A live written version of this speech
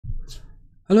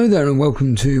Hello there and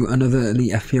welcome to another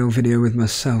Elite FPL video with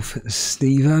myself,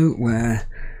 Stevo, where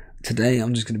today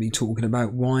I'm just going to be talking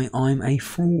about why I'm a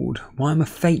fraud, why I'm a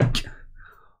fake,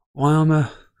 why I'm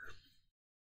a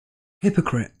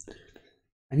hypocrite.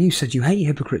 And you said you hate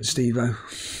hypocrites, Stevo.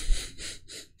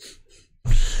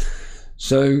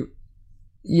 So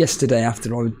yesterday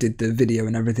after I did the video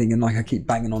and everything, and like I keep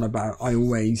banging on about, I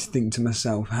always think to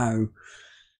myself how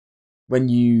when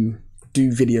you do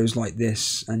videos like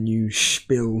this and you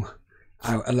spill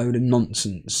out a load of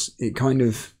nonsense, it kind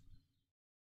of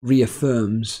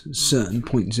reaffirms certain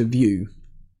points of view.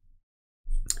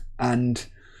 And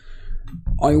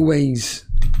I always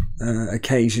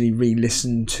occasionally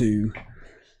re-listen to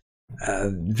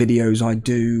videos I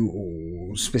do,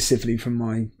 or specifically from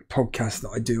my podcast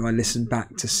that I do, I listen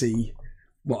back to see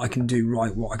what I can do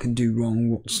right, what I can do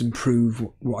wrong, what's improved,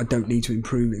 what I don't need to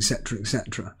improve, etc,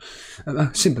 etc.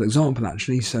 A simple example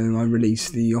actually, so I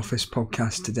released the Office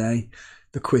podcast today,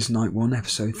 the Quiz Night one,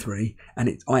 episode 3,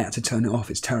 and I had to turn it off.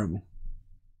 It's terrible.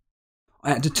 I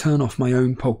had to turn off my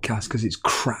own podcast because it's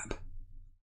crap.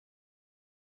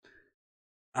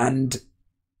 And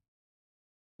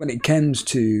when it comes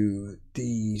to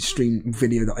the stream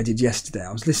video that I did yesterday,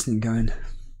 I was listening going,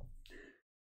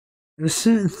 there are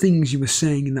certain things you were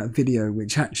saying in that video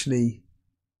which actually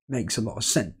makes a lot of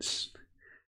sense.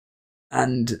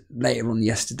 And later on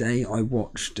yesterday, I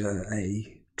watched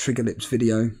a Trigger Lips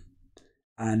video,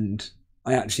 and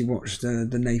I actually watched the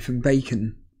Nathan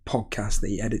Bacon podcast that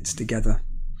he edits together.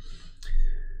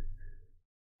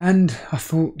 And I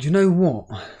thought, you know what?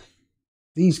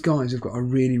 These guys have got a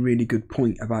really, really good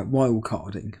point about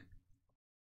wildcarding.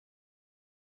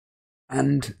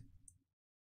 And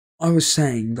I was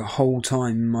saying the whole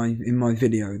time in my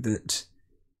video that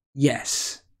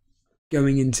yes,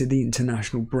 going into the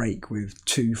international break with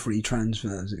 2 free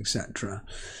transfers, etc.,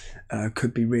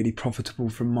 could be really profitable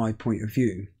from my point of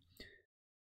view.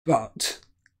 But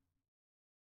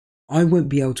I won't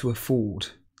be able to afford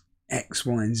X,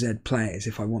 Y, and Z players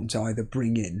if I want to either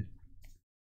bring in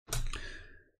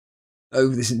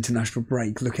over this international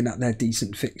break, looking at their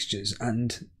decent fixtures,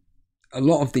 and a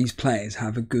lot of these players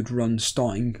have a good run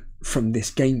starting from this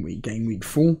game week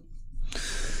 4.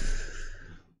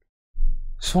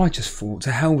 So I just thought,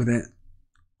 to hell with it,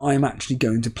 I'm actually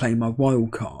going to play my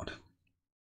wild card.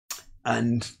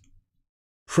 And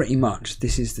pretty much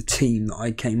this is the team that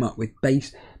I came up with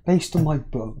based on my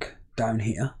book down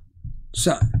here.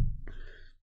 So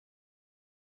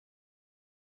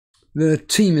the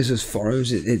team is as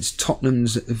follows. It's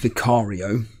Tottenham's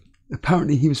Vicario.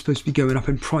 Apparently he was supposed to be going up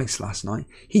in price last night.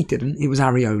 He didn't. It was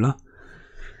Areola.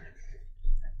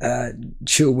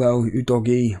 Chilwell,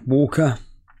 Udogie, Walker,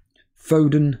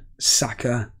 Foden,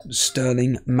 Saka,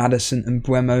 Sterling, Maddison and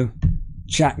Buemo,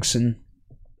 Jackson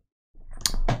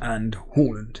and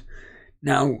Haaland.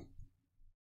 Now,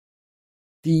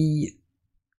 the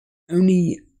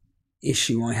only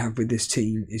issue I have with this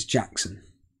team is Jackson.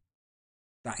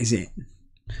 That is it.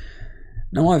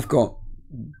 Now I've got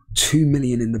 2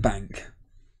 million in the bank,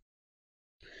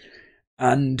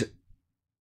 and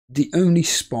the only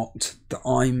spot that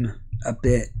I'm a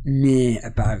bit near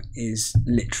about is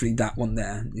literally that one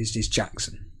there, is just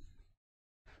Jackson.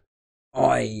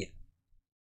 I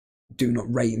do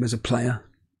not rate him as a player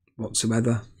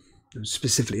whatsoever,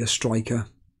 specifically a striker.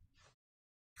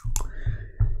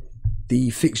 The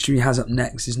fixture he has up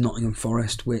next is Nottingham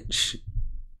Forest, which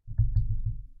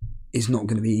is not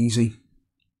going to be easy.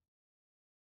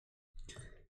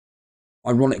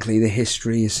 Ironically, the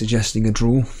history is suggesting a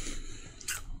draw.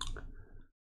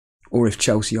 Or if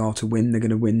Chelsea are to win, they're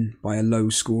going to win by a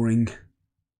low-scoring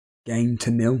game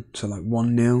to 0, so like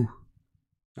 1-0.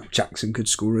 Jackson could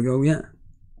score a goal yet.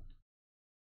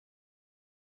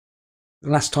 The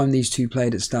last time these two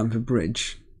played at Stamford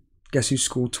Bridge, guess who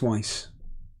scored twice?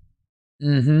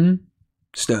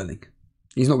 Sterling.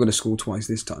 He's not going to score twice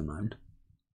this time round.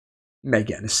 He may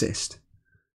get an assist.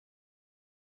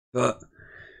 But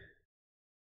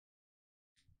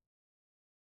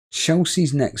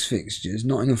Chelsea's next fixtures: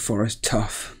 Nottingham Forest,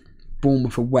 tough.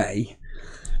 Bournemouth away,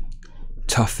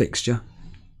 tough fixture.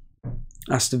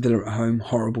 Aston Villa at home,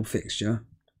 horrible fixture.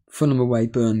 Fulham away,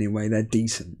 Burnley away, they're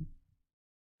decent.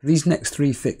 These next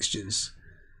 3 fixtures,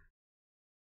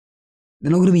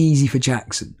 they're not going to be easy for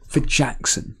Jackson.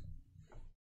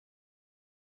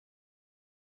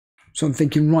 So I'm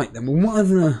thinking, right then,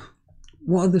 well,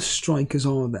 what other strikers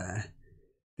are there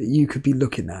that you could be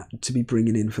looking at to be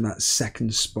bringing in for that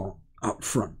second spot up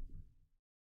front?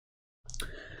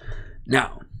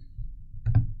 Now,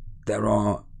 there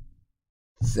are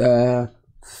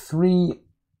 3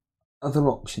 other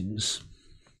options.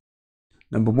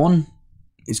 Number 1,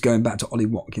 is going back to Ollie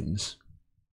Watkins.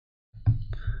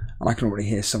 And I can already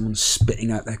hear someone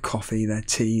spitting out their coffee, their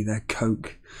tea, their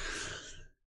Coke,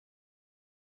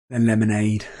 their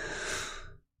lemonade.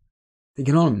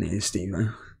 Thinking on him here, Steve.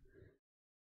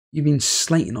 You've been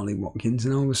slating Ollie Watkins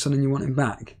and all of a sudden you want him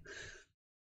back.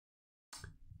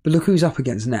 But look who's up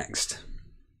against next.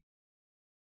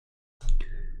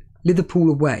 Liverpool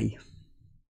away.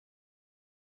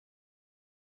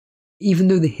 Even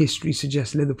though the history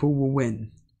suggests Liverpool will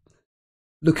win,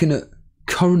 looking at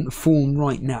current form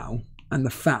right now and the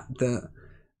fact that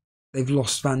they've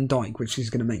lost Van Dijk, which is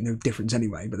going to make no difference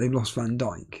anyway, but they've lost Van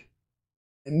Dijk.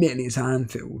 Admittedly, it's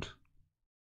Anfield.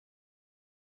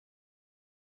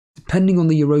 Depending on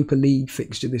the Europa League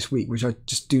fixture this week, which I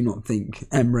just do not think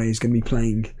Emre is going to be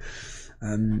playing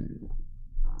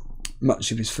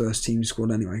much of his first team squad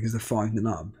anyway, because they're 5-0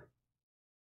 up.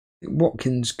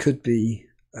 Watkins could be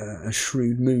a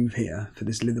shrewd move here for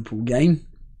this Liverpool game.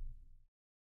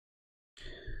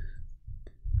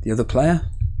 The other player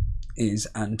is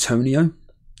Antonio.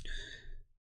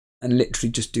 And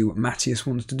literally just do what Matthias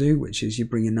wants to do, which is you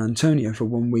bring in Antonio for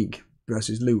 1 week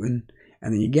versus Luton,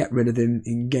 and then you get rid of him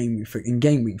in game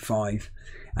week 5,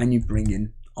 and you bring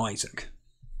in Isaac.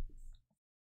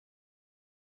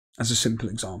 As a simple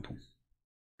example.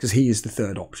 Because he is the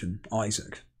third option,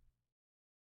 Isaac.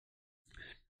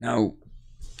 Now,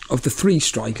 of the 3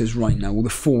 strikers right now, or the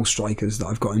 4 strikers that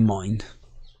I've got in mind,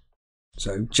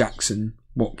 so Jackson,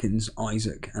 Watkins,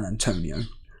 Isaac and Antonio.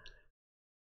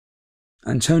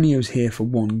 Antonio's here for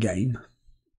 1 game.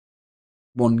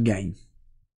 1 game.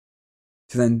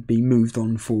 To then be moved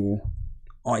on for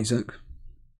Isaac.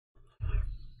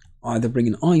 Either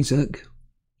bringing Isaac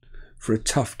for a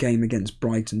tough game against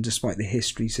Brighton, despite the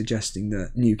history suggesting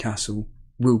that Newcastle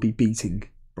will be beating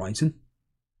Brighton.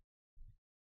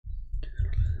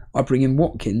 I bring in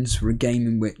Watkins for a game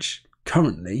in which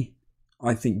currently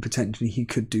I think potentially he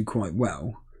could do quite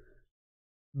well,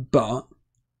 but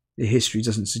the history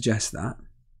doesn't suggest that.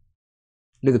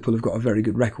 Liverpool have got a very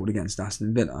good record against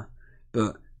Aston Villa,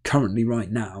 but currently right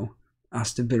now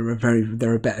Aston Villa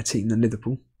they're a better team than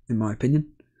Liverpool, in my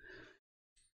opinion.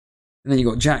 And then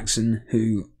you've got Jackson,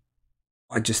 who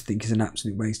I just think is an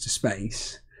absolute waste of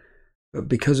space, but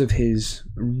because of his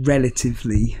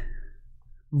relatively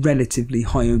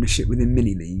high ownership within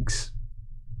mini leagues,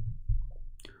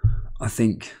 I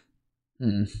think,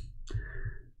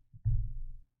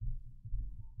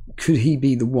 could he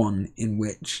be the one in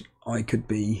which I could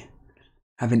be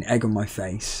having egg on my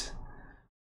face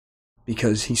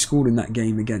because he scored in that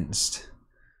game against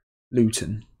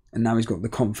Luton and now he's got the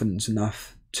confidence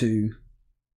enough to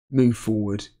move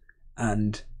forward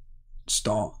and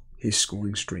start his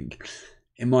scoring streak?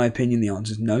 In my opinion, the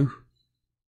answer is no.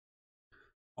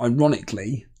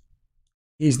 Ironically,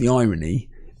 here's the irony,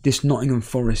 this Nottingham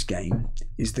Forest game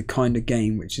is the kind of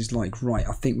game which is like, right,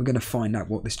 I think we're going to find out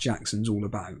what this Jackson's all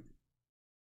about.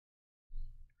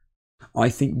 I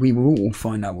think we will all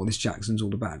find out what this Jackson's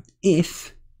all about.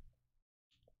 If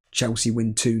Chelsea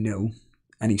win 2-0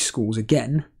 and he scores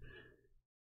again,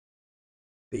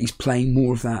 but he's playing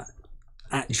more of that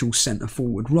actual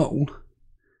centre-forward role,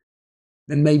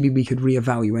 then maybe we could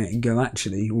reevaluate and go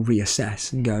actually, or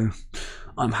reassess and go,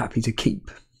 I'm happy to keep.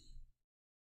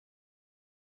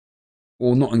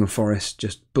 Or Nottingham Forest,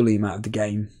 just bully him out of the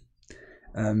game.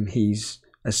 He's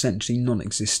essentially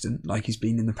non-existent like he's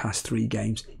been in the past 3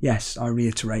 games. Yes, I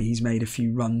reiterate, he's made a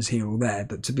few runs here or there,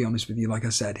 but to be honest with you, like I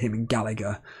said, him and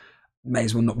Gallagher may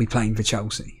as well not be playing for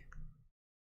Chelsea.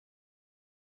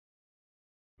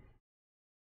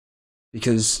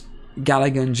 Because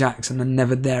Gallagher and Jackson are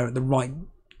never there at the right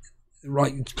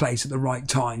place at the right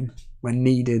time when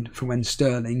needed, for when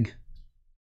Sterling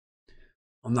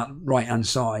on that right hand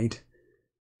side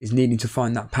is needing to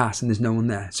find that pass and there's no one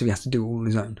there, so he has to do it all on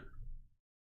his own.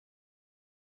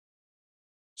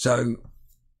 So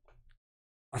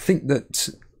I think that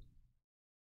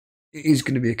it is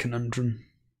going to be a conundrum.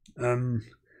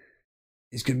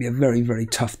 It's going to be a very, very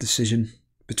tough decision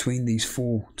between these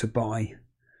 4 to buy.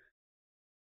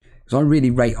 Because I really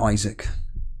rate Isaac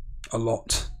a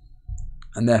lot.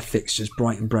 And their fixtures: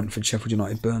 Brighton, Brentford, Sheffield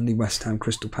United, Burnley, West Ham,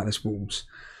 Crystal Palace, Wolves.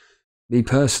 Me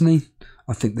personally,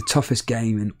 I think the toughest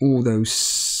game in all those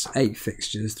 7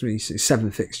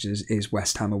 fixtures is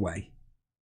West Ham away.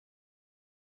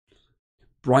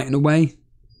 Brighton away,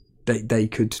 they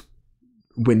could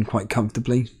win quite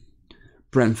comfortably.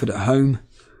 Brentford at home,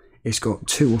 it's got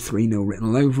 2 or 3-0 written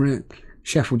all over it.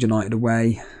 Sheffield United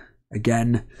away,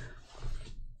 again,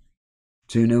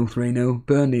 2-0, 3-0.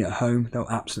 Burnley at home, they'll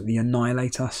absolutely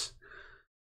annihilate us.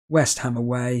 West Ham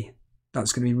away,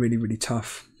 that's going to be really, really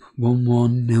tough.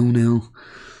 1-1, 0-0.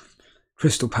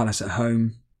 Crystal Palace at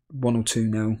home, 1 or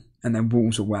 2-0, and then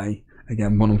Wolves away,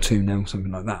 again 1 or 2-0,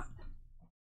 something like that.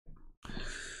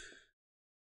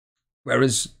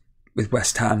 Whereas with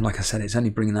West Ham, like I said, it's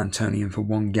only bringing Antonio in for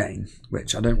one game,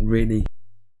 which I don't really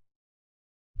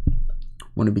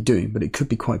want to be doing, but it could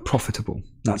be quite profitable.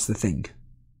 That's the thing.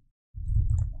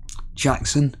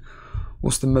 Jackson,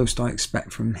 what's the most I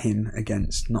expect from him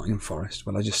against Nottingham Forest?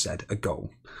 Well, I just said a goal.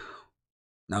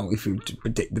 Now, if we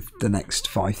predict the next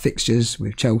 5 fixtures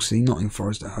with Chelsea, Nottingham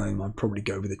Forest at home, I'd probably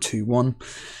go with a 2-1.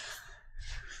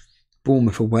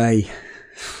 Bournemouth away,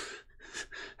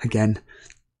 again,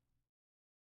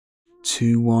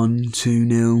 2-1,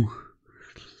 2-0.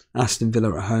 Aston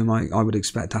Villa at home, I would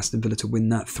expect Aston Villa to win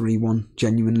that 3-1,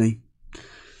 genuinely.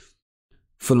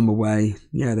 Fulham away,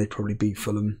 yeah, they'd probably beat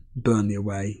Fulham. Burnley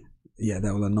away, yeah,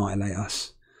 they'll annihilate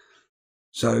us.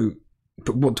 So,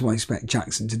 but what do I expect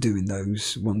Jackson to do in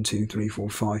those 1, 2, 3, 4,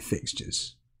 5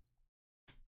 fixtures?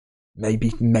 Maybe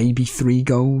 3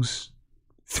 goals.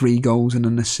 3 goals and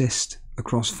an assist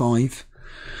across 5.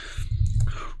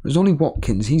 There's only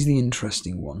Watkins, he's the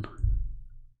interesting one.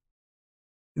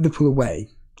 Liverpool away,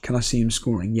 can I see him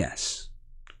scoring? Yes.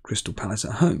 Crystal Palace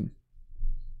at home,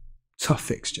 tough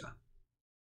fixture.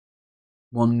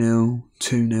 1-0,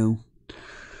 2-0.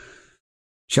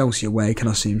 Chelsea away, can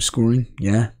I see him scoring?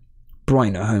 Yeah.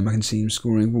 Brighton at home, I can see him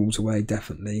scoring. Wolves away,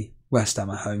 definitely. West Ham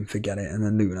at home, forget it. And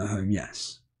then Luton at home,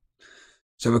 yes.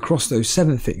 So across those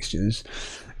 7 fixtures,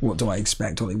 what do I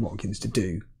expect Ollie Watkins to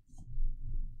do?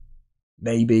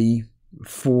 Maybe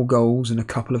 4 goals and a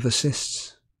couple of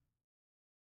assists.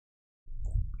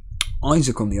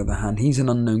 Isaac, on the other hand, he's an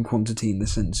unknown quantity in the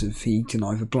sense of he can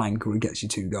either blank or he gets you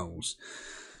 2 goals.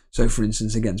 So, for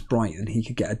instance, against Brighton, he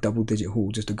could get a double-digit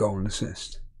haul, just a goal and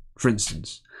assist. For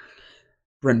instance,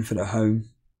 Brentford at home,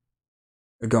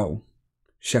 a goal.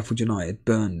 Sheffield United,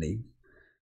 Burnley,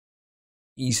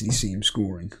 easily see him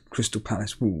scoring. Crystal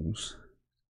Palace, Wolves.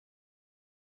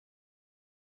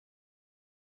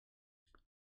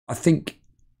 I think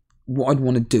what I'd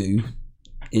want to do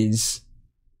is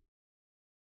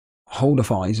hold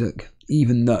off Isaac,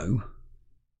 even though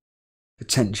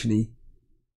potentially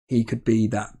he could be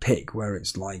that pick where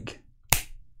it's like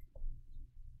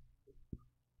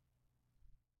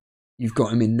you've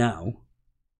got him in now,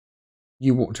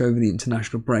 you watch over the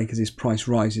international break as his price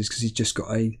rises because he's just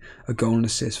got a goal and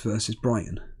assist versus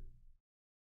Brighton.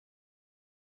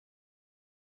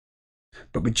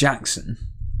 But with Jackson,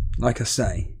 like I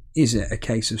say, is it a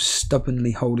case of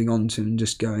stubbornly holding on to and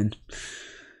just going,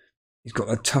 he's got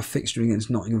a tough fixture against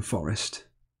Nottingham Forest,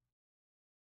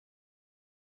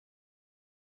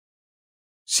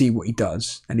 see what he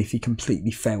does, and if he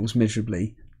completely fails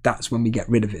miserably, that's when we get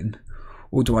rid of him?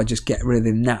 Or do I just get rid of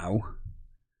him now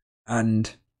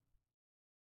and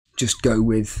just go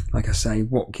with, like I say,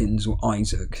 Watkins or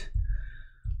Isaac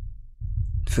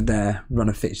for their run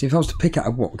of fixtures? If I was to pick out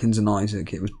of Watkins and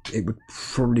Isaac, it would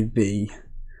probably be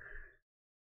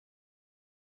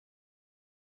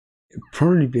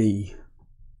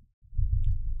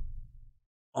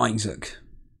Isaac.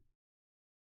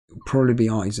 It would probably be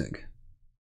Isaac.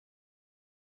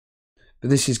 But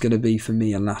this is going to be, for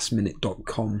me, a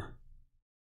lastminute.com.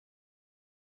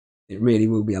 It really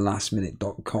will be a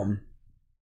lastminute.com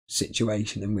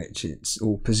situation in which it's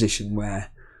all position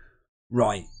where,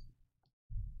 right,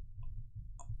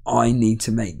 I need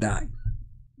to make that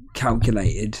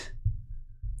calculated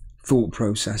thought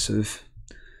process of,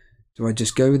 do I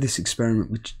just go with this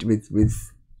experiment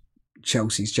with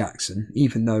Chelsea's Jackson,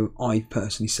 even though I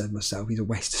personally said myself he's a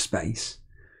waste of space,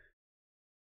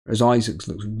 whereas Isaacs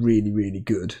looks really, really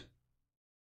good,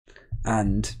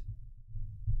 and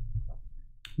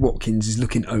Watkins is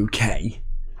looking okay,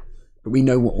 but we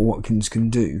know what Watkins can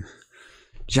do.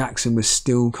 Jackson was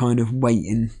still kind of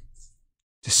waiting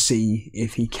to see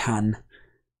if he can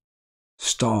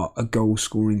start a goal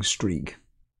scoring streak.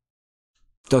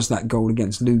 Does that goal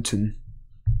against Luton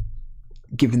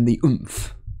give him the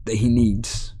oomph that he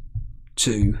needs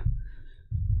to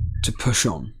push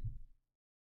on?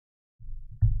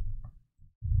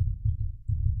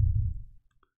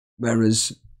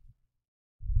 Whereas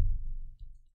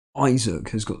Isaac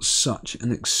has got such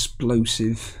an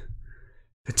explosive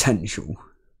potential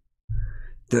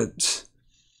that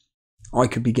I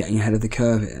could be getting ahead of the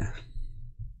curve here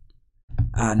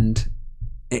and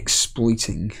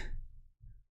exploiting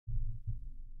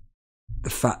the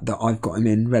fact that I've got him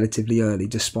in relatively early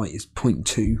despite his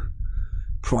 0.2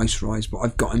 price rise, but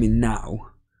I've got him in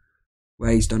now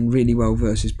where he's done really well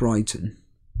versus Brighton,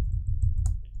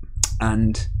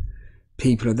 and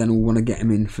people are then all want to get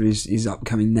him in for his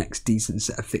upcoming next decent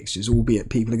set of fixtures, albeit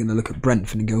people are going to look at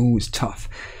Brentford and go, oh, it's tough.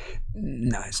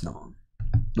 No, it's not.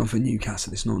 Not for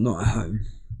Newcastle, it's not at home.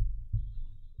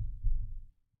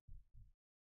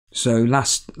 So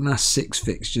last 6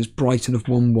 fixtures, Brighton have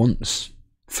won once,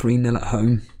 3-0 at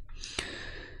home.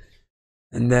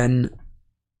 And then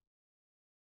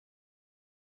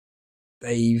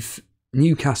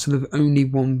Newcastle have only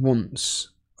won once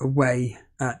away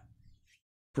at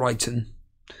Brighton,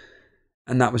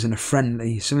 and that was in a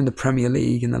friendly. So in the Premier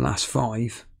League, in the last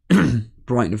 5,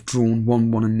 Brighton have drawn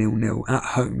 1-1 and 0-0 at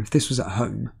home. If this was at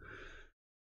home,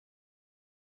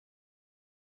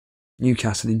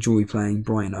 Newcastle enjoy playing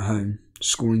Brighton at home,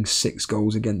 scoring 6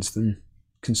 goals against them,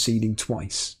 conceding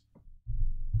twice.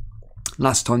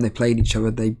 Last time they played each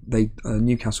other,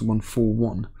 Newcastle won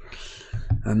 4-1.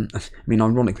 I mean,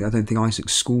 ironically, I don't think Isaac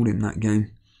scored in that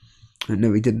game.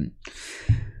 No, he didn't.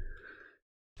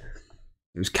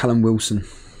 It was Callum Wilson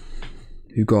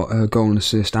who got a goal and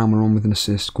assist, Almiron with an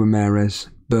assist, Guimarães,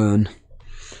 Byrne.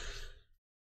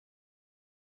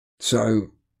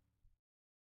 So,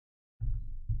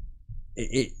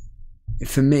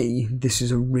 for me, this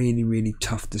is a really, really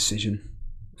tough decision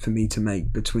for me to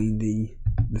make between the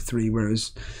 3.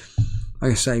 Whereas,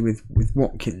 like I say, with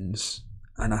Watkins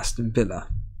and Aston Villa,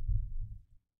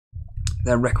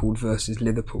 their record versus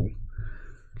Liverpool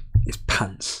is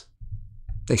pants.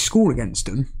 They score against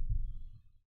them.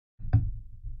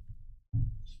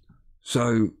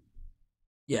 So,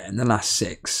 yeah, in the last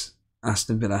 6,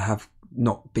 Aston Villa have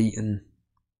not beaten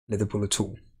Liverpool at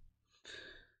all.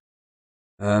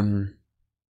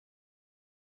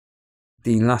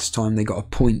 The last time they got a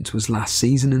point was last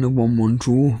season in a 1-1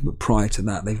 draw, but prior to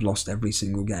that they've lost every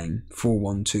single game.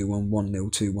 4-1, 2-1,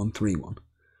 1-0, 2-1, 3-1.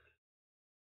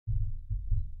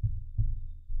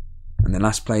 And they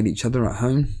last played each other at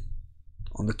home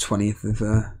on the 20th of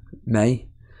May.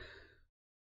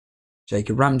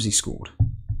 Jacob Ramsey scored.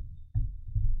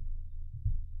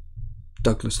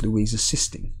 Douglas Luiz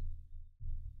assisting.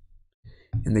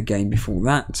 In the game before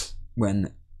that,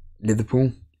 when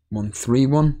Liverpool won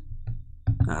 3-1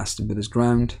 at Aston Villa's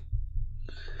ground,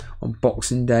 on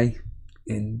Boxing Day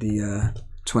in the year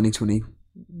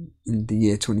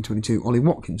 2022, Ollie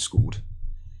Watkins scored.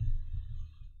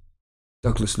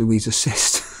 Douglas Luiz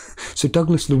assist. So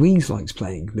Douglas Luiz likes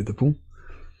playing Liverpool.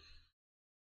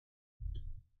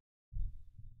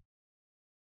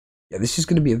 Yeah, this is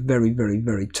going to be a very, very,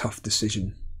 very tough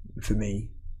decision for me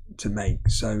to make.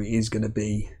 So it is going to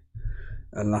be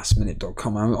a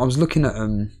lastminute.com. I was looking at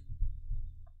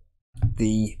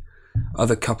the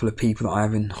other couple of people that I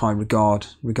have in high regard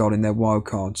regarding their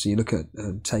wildcards. So you look at,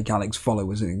 take Alex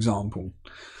Follow as an example.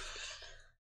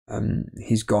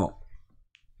 He's got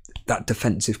that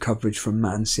defensive coverage from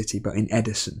Man City, but in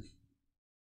Edison,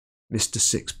 Mr.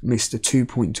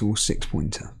 2.2 or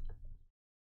 6-pointer.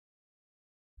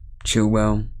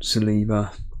 Chilwell,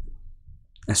 Saliba,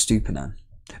 Estupiñán.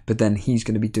 But then he's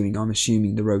going to be doing, I'm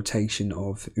assuming, the rotation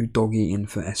of Udogie in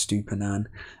for Estupiñán,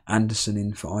 Anderson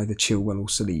in for either Chilwell or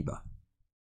Saliba.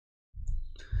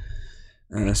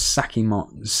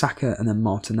 Saka and then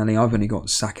Martinelli. I've only got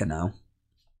Saka now.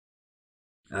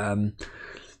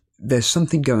 There's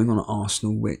something going on at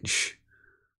Arsenal which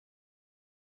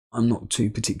I'm not too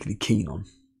particularly keen on.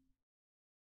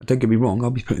 Don't get me wrong,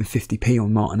 I'll be putting 50p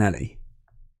on Martinelli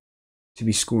to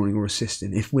be scoring or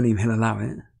assisting if William Hill allow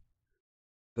it.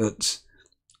 But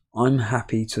I'm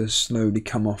happy to slowly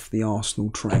come off the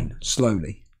Arsenal train,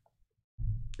 slowly.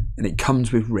 And it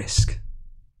comes with risk.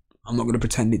 I'm not going to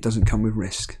pretend it doesn't come with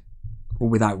risk, or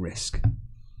without risk.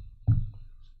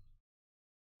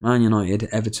 Man United,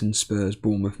 Everton, Spurs,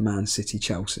 Bournemouth, Man City,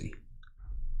 Chelsea.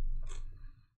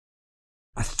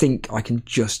 I think I can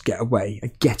just get away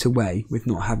with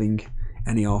not having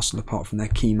any Arsenal apart from their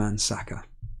key man Saka.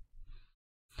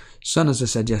 Son, as I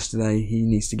said yesterday, he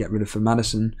needs to get rid of for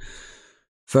Maddison.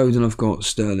 Foden, I've got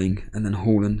Sterling, and then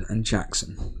Haaland and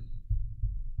Jackson.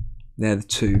 They're the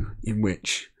 2 in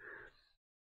which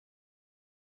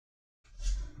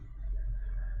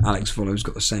Alex Follow's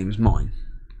got the same as mine.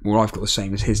 Or I've got the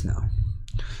same as his now.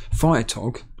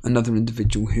 Firetog, another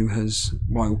individual who has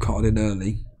wildcarded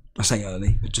early. I say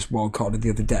early, but just wildcarded the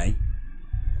other day.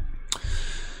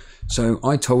 So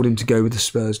I told him to go with the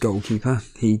Spurs goalkeeper.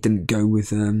 He didn't go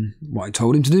with what I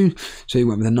told him to do, so he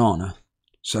went with Onana.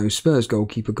 So Spurs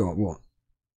goalkeeper got,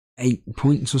 8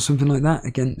 points or something like that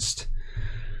against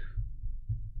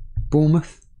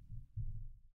Bournemouth.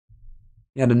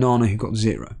 He had Onana who got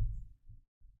 0.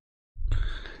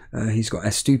 He's got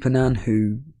Estupiñán,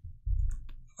 who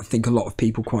I think a lot of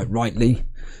people quite rightly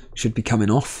should be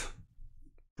coming off.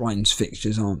 Brighton's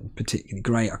fixtures aren't particularly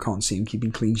great. I can't see him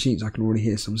keeping clean sheets. I can already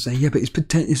hear someone say, yeah, but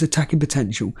his attacking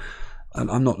potential.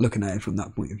 I'm not looking at it from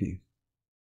that point of view.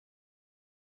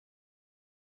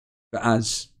 But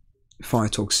as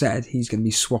Firetalk said, he's going to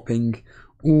be swapping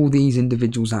all these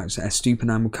individuals out. So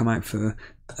Estupinan will come out for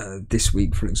this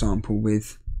week, for example,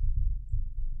 with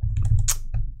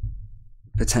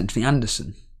potentially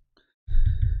Anderson,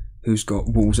 who's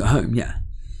got Wolves at home, yeah,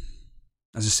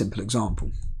 as a simple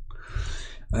example.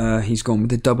 He's gone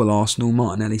with the double Arsenal,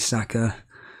 Martinelli, Saka,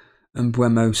 and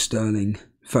Mbeumo, Sterling,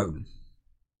 Foden.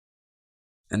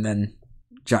 And then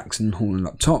Jackson, Haaland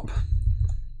up top.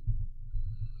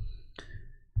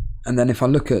 And then if I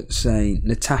look at, say,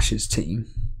 Natasha's team,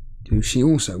 who she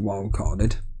also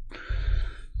wildcarded,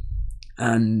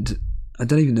 and I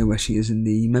don't even know where she is in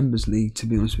the members league, to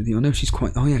be honest with you. I know she's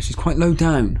quite, oh yeah, she's quite low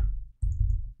down.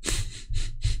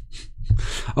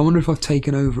 I wonder if I've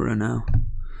taken over her now.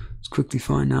 Let's quickly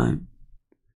find out.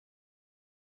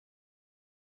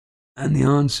 And the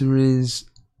answer is,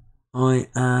 I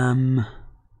am...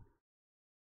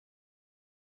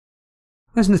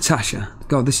 Where's Natasha?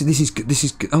 God, this is good. This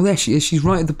is good. Oh, there she is. She's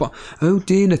right at the bottom. Oh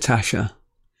dear, Natasha,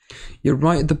 you're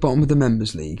right at the bottom of the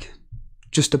members league,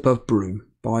 just above Brew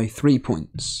by 3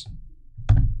 points.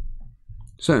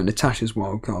 So Natasha's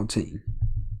wildcard team.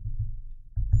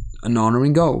 Anana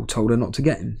in goal. Told her not to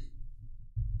get him.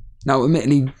 Now,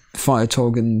 admittedly,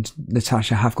 Firetog and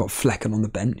Natasha have got Flecken on the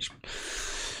bench.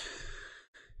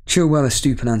 Chilwell,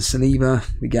 Estupinan, Saliba.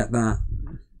 We get that,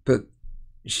 but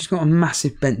she's got a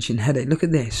massive benching headache. Look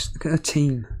at this. Look at her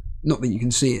team. Not that you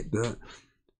can see it, but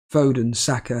Foden,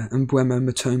 Saka, and Mbeumo,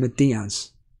 Matoma,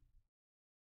 Diaz.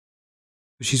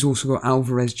 But she's also got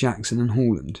Alvarez, Jackson, and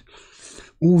Haaland.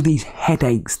 All these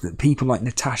headaches that people like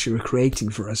Natasha are creating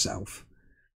for herself.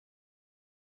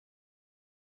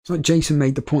 It's like Jason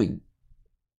made the point.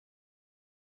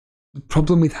 The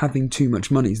problem with having too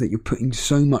much money is that you're putting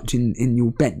so much in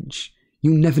your bench,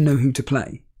 you'll never know who to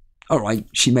play. Alright,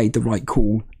 she made the right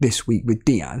call this week with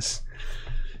Diaz,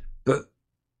 but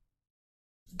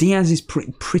Diaz is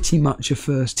pretty much a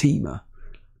first teamer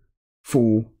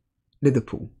for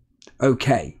Liverpool.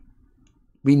 Okay,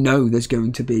 we know there's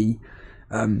going to be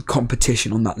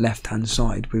competition on that left-hand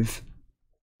side with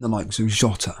the likes of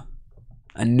Jota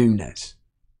and Nunes,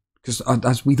 because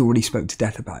as we've already spoke to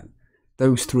death about,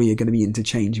 those three are going to be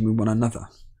interchanging with one another.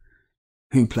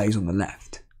 Who plays on the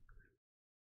left?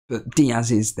 But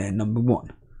Diaz is their number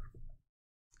one.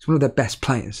 He's one of their best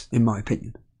players, in my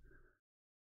opinion.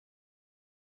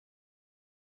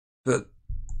 But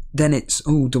then it's,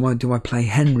 oh, do I play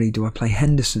Henry? Do I play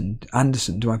Henderson,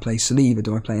 Anderson? Do I play Saliba?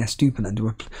 Do I play Estupinan? Do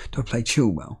I play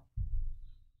Chilwell?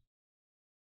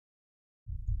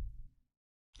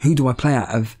 Who do I play out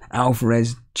of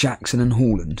Alvarez, Jackson, and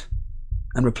Haaland,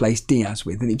 and replace Diaz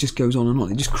with? And it just goes on and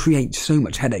on. It just creates so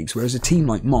much headaches. Whereas a team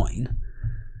like mine,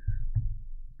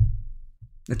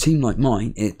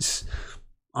 it's,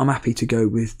 I'm happy to go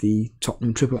with the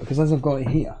Tottenham triple, because as I've got it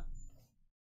here,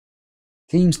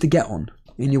 teams to get on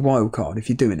in your wild card if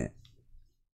you're doing it.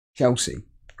 Chelsea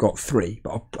got 3,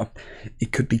 but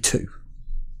it could be 2.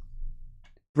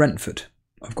 Brentford,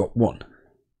 I've got 1.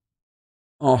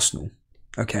 Arsenal,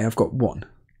 okay, I've got 1.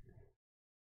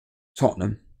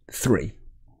 Tottenham, 3.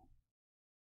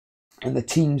 And the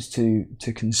teams to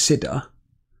consider: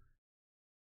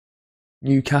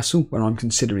 Newcastle, where I'm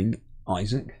considering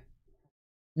Isaac.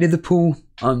 Liverpool,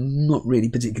 I'm not really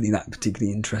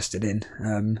particularly interested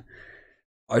in.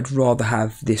 I'd rather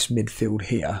have this midfield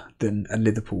here than a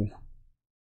Liverpool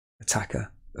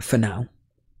attacker for now.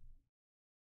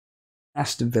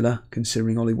 Aston Villa,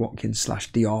 considering Ollie Watkins /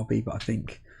 DRB, but I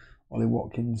think Ollie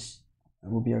Watkins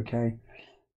will be okay.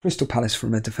 Crystal Palace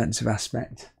from a defensive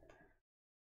aspect.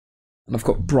 And I've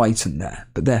got Brighton there,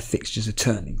 but their fixtures are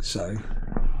turning, so...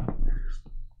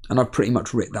 And I've pretty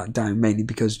much written that down, mainly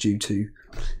because due to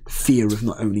fear of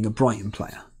not owning a Brighton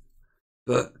player.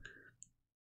 But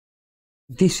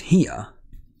this here,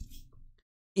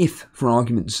 if, for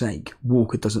argument's sake,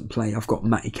 Walker doesn't play, I've got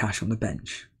Matty Cash on the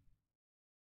bench.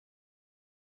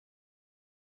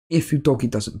 If Udogie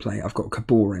doesn't play, I've got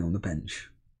Kabore on the bench.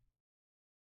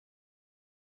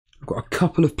 I've got a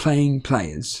couple of playing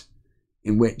players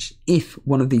in which, if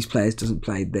one of these players doesn't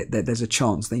play, there's a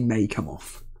chance they may come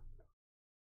off.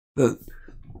 But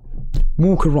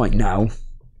Walker right now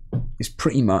is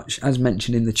pretty much, as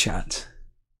mentioned in the chat,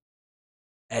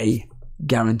 a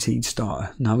guaranteed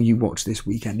starter. Now you watch this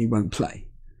weekend, he won't play.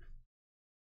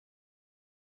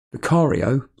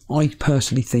 Vicario, I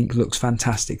personally think looks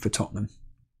fantastic for Tottenham.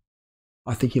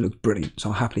 I think he looks brilliant, so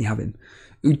I'll happily have him.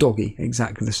 Udogie,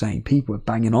 exactly the same. People are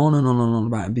banging on and on and on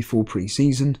about him before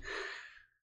pre-season.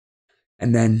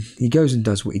 And then he goes and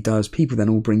does what he does. People then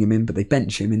all bring him in, but they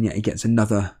bench him, and yet he gets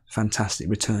another fantastic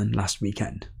return last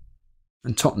weekend.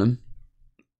 And Tottenham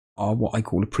are what I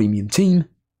call a premium team.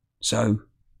 So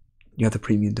you have the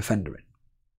premium defender in.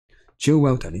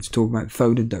 Chilwell, don't need to talk about.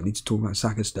 Foden, don't need to talk about.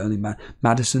 Saka, Sterling,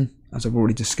 Maddison, as I've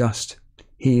already discussed,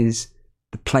 he is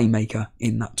the playmaker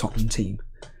in that Tottenham team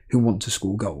who want to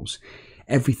score goals.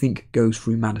 Everything goes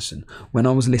through Maddison. When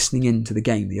I was listening into the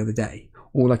game the other day,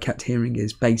 all I kept hearing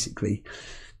is basically,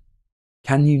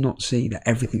 can you not see that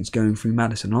everything's going through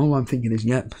Maddison? And all I'm thinking is,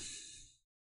 yep.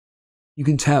 You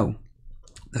can tell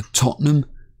the Tottenham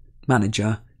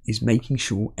manager is making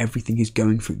sure everything is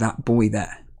going through that boy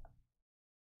there.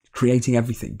 Creating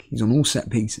everything. He's on all set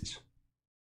pieces.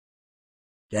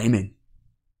 Get him in.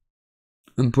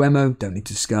 And Mbeumo, don't need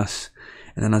to discuss.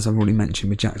 And then, as I've already mentioned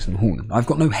with Jackson and Haaland, I've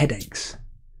got no headaches.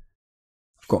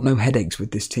 I've got no headaches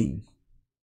with this team.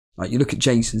 Like, you look at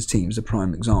Jason's team as a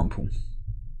prime example,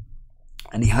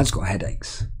 and he has got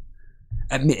headaches.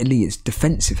 Admittedly, it's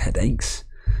defensive headaches,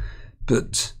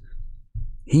 but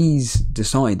he's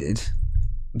decided,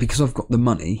 because I've got the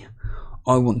money,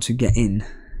 I want to get in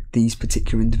these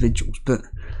particular individuals. But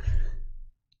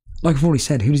like I've already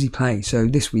said, who does he play? So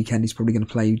this weekend he's probably going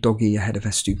to play Doggy ahead of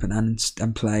Estupiñán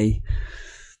and play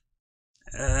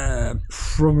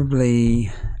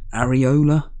probably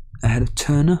Areola ahead of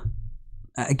Turner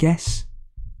at a guess.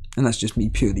 And that's just me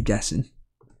purely guessing.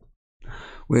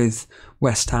 With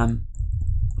West Ham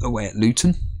away at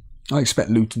Luton. I expect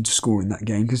Luton to score in that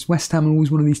game because West Ham are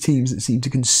always one of these teams that seem to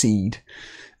concede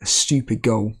a stupid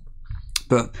goal.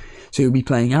 But so he'll be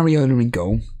playing Areola in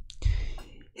goal.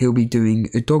 He'll be doing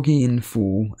a Doggy in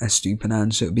for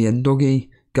Estupiñán. So it'll be Doggy,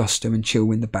 Gusto and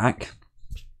Chilwell in the back.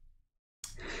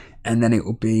 And then it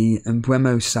will be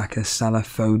Mbeumo, Saka, Salah,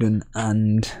 Foden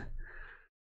and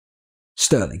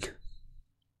Sterling.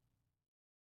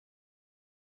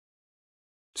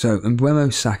 So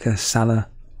Mbeumo, Saka, Salah,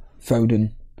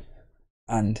 Foden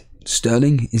and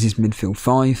Sterling is his midfield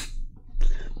five.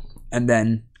 And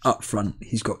then up front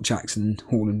he's got Jackson and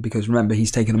Haaland, because remember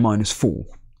he's taken a -4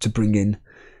 to bring in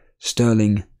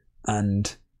Sterling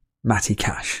and Matty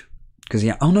Cash. Because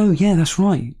that's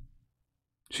right.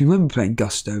 So when we're playing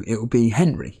Gusto, it'll be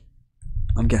Henry,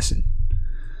 I'm guessing.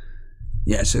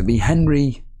 Yeah, so it'll be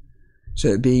Henry. So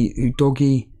it'll be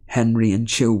Udogie, Henry and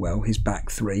Chilwell, his back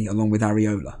three, along with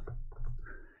Areola.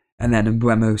 And then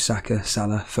Mbeumo, Saka,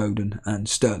 Salah, Foden and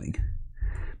Sterling.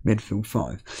 Midfield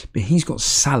five. But he's got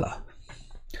Salah.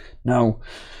 Now,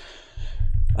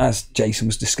 as Jason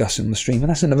was discussing on the stream, and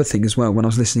that's another thing as well, when I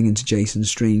was listening into Jason's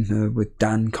stream with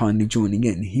Dan kindly joining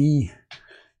in,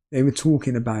 they were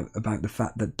talking about the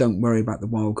fact that don't worry about the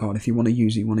wild card. If you want to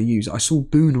use it, you want to use it. I saw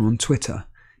Booner on Twitter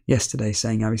yesterday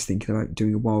saying how he's thinking about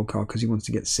doing a wild card because he wants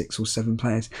to get 6 or 7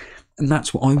 players. And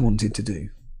that's what I wanted to do.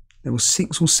 There were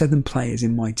 6 or 7 players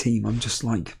in my team. I'm just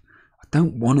like, I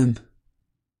don't want them.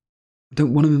 I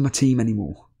don't want them in my team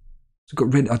anymore. So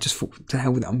I just thought, to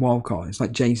hell with that wild card. It's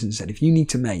like Jason said, if you need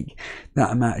to make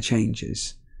that amount of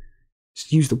changes,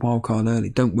 just use the wild card early.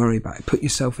 Don't worry about it. Put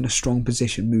yourself in a strong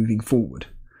position moving forward.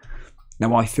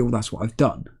 Now, I feel that's what I've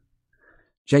done.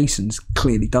 Jason's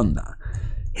clearly done that.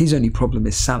 His only problem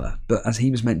is Salah, but as he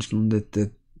was mentioned on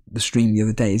the stream the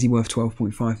other day, is he worth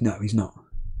 12.5? No, he's not.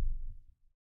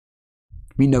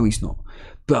 We know he's not.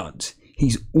 But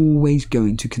he's always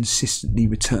going to consistently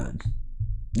return.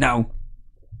 Now,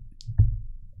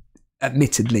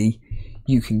 admittedly,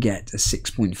 you can get a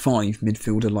 6.5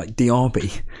 midfielder like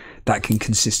Diaby that can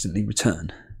consistently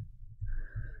return.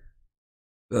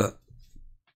 But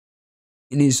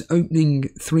in his opening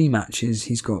 3 matches,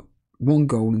 he's got 1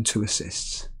 goal and 2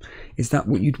 assists. Is that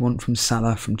what you'd want from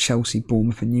Salah, from Chelsea,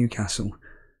 Bournemouth and Newcastle?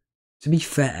 To be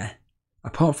fair,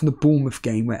 apart from the Bournemouth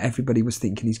game where everybody was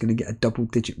thinking he's going to get a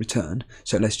double-digit return,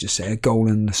 so let's just say a goal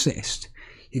and an assist,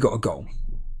 he got a goal.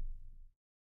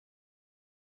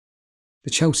 The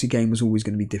Chelsea game was always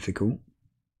going to be difficult.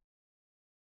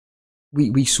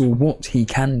 We saw what he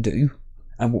can do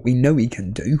and what we know he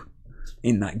can do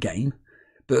in that game.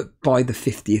 But by the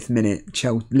 50th minute,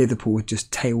 Liverpool had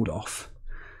just tailed off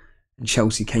and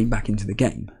Chelsea came back into the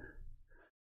game.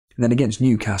 And then against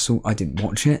Newcastle, I didn't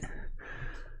watch it.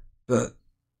 But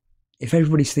if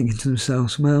everybody's thinking to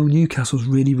themselves, well, Newcastle's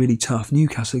really, really tough.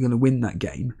 Newcastle are going to win that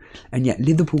game. And yet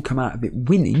Liverpool come out of it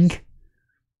winning,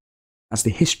 as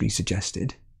the history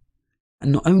suggested.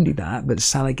 And not only that, but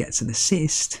Salah gets an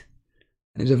assist.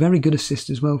 And it was a very good assist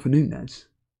as well for Núñez.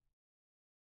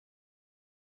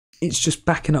 It's just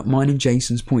backing up mine and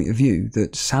Jason's point of view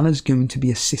that Salah's going to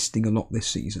be assisting a lot this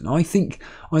season. I think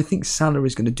Salah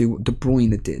is going to do what De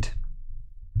Bruyne did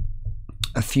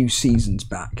a few seasons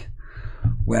back,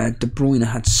 where De Bruyne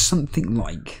had something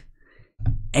like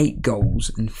 8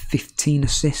 goals and 15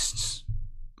 assists.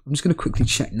 I'm just going to quickly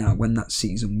check now when that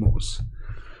season was.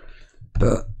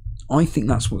 But I think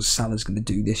that's what Salah's going to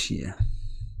do this year.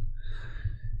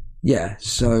 Yeah,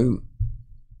 so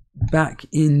back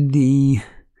in the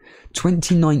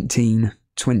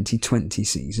 2019-2020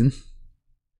 season,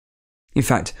 in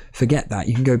fact, forget that,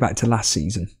 you can go back to last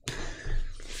season.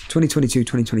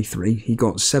 2022-2023, he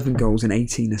got 7 goals and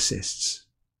 18 assists.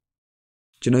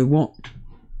 Do you know what?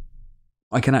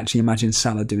 I can actually imagine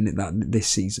Salah doing it this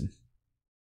season.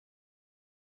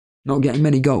 Not getting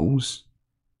many goals,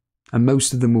 and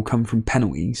most of them will come from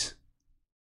penalties.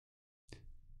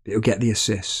 But he'll get the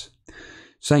assists.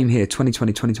 Same here,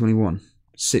 2020-2021,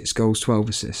 6 goals, 12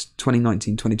 assists.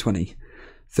 2019-2020,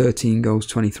 13 goals,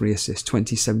 23 assists.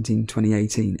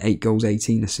 2017-2018, 8 goals,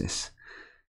 18 assists.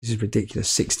 This is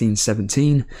ridiculous.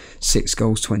 16-17, 6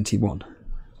 goals, 21.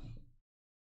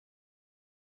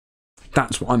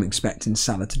 That's what I'm expecting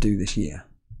Salah to do this year.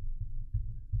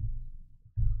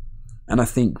 And I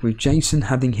think with Jason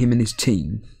having him in his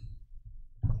team,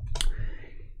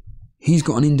 he's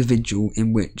got an individual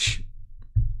in which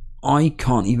I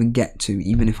can't even get to,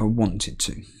 even if I wanted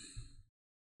to.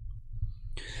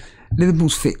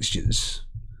 Liverpool's fixtures,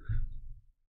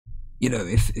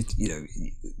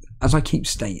 as I keep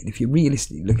stating, if you're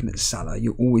realistically looking at Salah,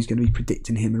 you're always going to be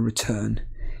predicting him a return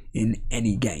in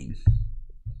any game.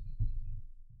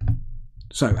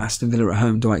 So, Aston Villa at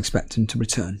home, do I expect him to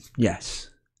return? Yes.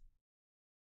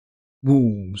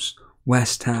 Wolves,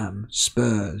 West Ham,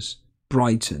 Spurs,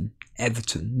 Brighton,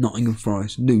 Everton, Nottingham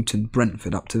Forest, Luton,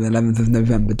 Brentford up to the 11th of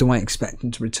November. Do I expect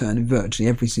him to return in virtually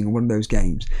every single one of those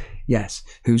games? Yes.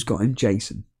 Who's got him?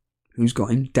 Jason. Who's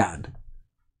got him? Dan.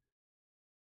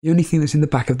 The only thing that's in the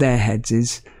back of their heads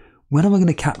is, when am I going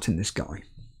to captain this guy?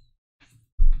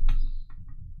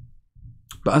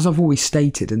 But as I've always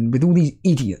stated, and with all these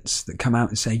idiots that come out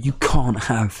and say, you can't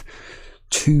have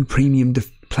 2 premium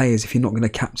players if you're not going to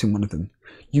captain one of them.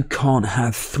 You can't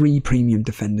have 3 premium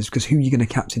defenders because who you're going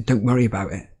to captain, don't worry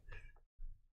about it.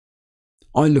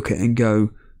 I look at it and go,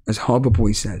 as Harbour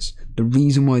Boy says, the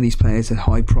reason why these players are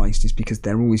high priced is because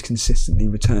they're always consistently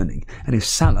returning. And if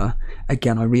Salah,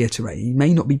 again I reiterate, he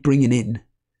may not be bringing in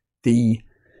the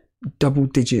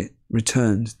double-digit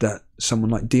returns that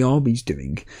someone like Diaby's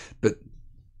doing, but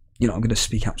I'm going to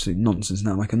speak absolute nonsense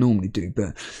now like I normally do,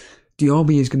 but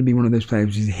Diaby is going to be one of those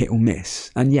players who's a hit or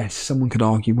miss. And yes, someone could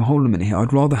argue, well, hold on a minute here,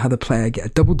 I'd rather have a player get a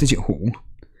double-digit haul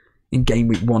in game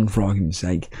week 1 for argument's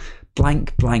sake,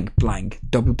 blank, blank, blank,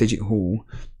 double-digit haul,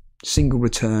 single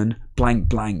return, blank,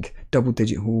 blank,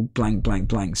 double-digit haul, blank, blank,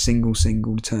 blank, single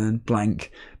return,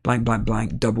 blank, blank, blank,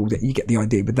 blank, double. You get the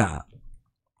idea with that.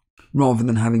 Rather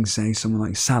than having, say, someone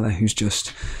like Salah who's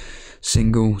just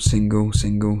single returns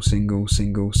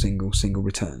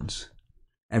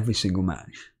every single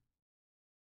match.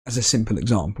 As a simple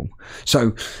example.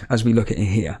 So, as we look at it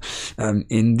here,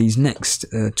 in these next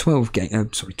 12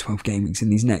 game weeks, in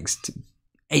these next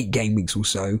 8 game weeks or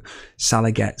so,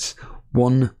 Salah gets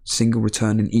 1 single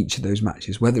return in each of those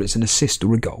matches, whether it's an assist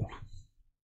or a goal.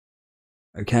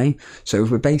 Okay, so if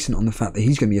we're basing it on the fact that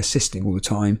he's going to be assisting all the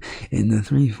time in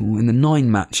the 9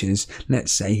 matches,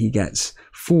 let's say he gets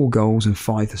 4 goals and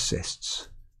 5 assists.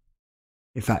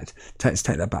 In fact, let's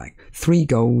take that back. 3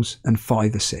 goals and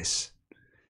 5 assists.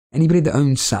 Anybody that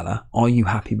owns Salah, are you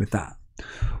happy with that?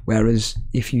 Whereas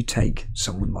if you take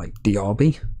someone like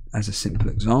Diaby as a simple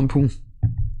example,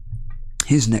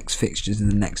 his next fixtures in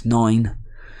the next 9,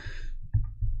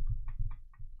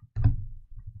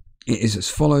 it is as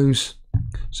follows.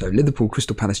 So Liverpool,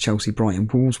 Crystal Palace, Chelsea, Brighton,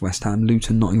 Wolves, West Ham,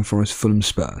 Luton, Nottingham Forest, Fulham,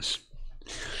 Spurs.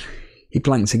 He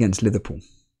blanks against Liverpool,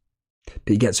 but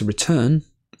he gets a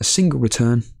single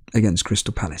return against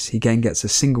Crystal Palace. He again gets a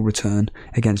single return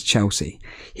against Chelsea.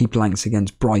 He blanks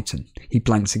against Brighton. He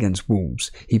blanks against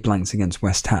Wolves. He blanks against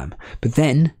West Ham. But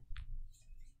then,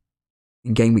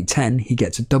 in game week 10, he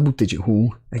gets a double-digit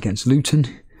haul against Luton.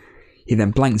 He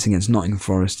then blanks against Nottingham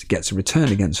Forest, gets a return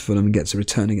against Fulham, and gets a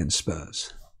return against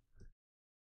Spurs.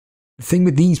 The thing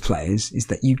with these players is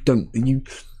that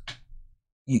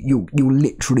you're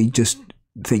literally just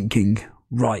thinking,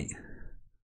 right,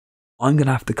 I'm going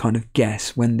to have to kind of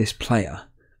guess when this player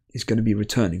is going to be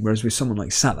returning. Whereas with someone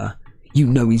like Salah, you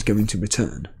know he's going to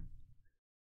return.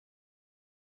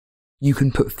 You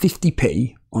can put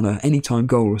 50p on an anytime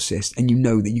goal or assist and you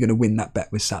know that you're going to win that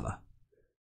bet with Salah.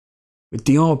 With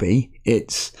Diaby,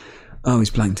 it's, oh, he's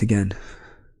blanked again.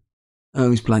 Oh,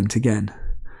 he's blanked again.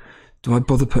 Do I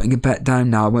bother putting a bet down?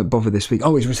 No, I won't bother this week.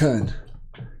 Oh, he's returned.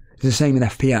 It's the same in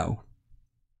FPL.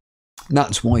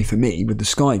 That's why, for me, with the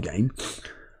Sky game,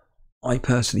 I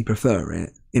personally prefer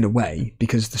it in a way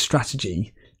because the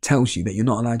strategy tells you that you're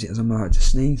not allowed to, as I'm about to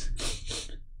sneeze.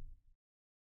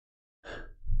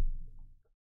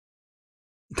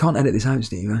 You can't edit this out,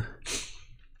 Steve.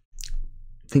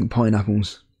 Think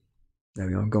pineapples. There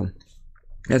we are, gone.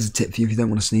 There's a tip for you if you don't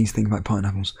want to sneeze, think about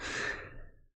pineapples.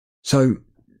 So,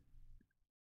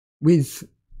 with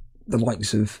the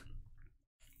likes of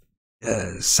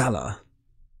Salah,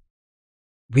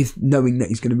 with knowing that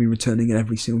he's going to be returning in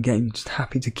every single game, just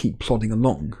happy to keep plodding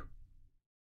along.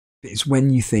 It's when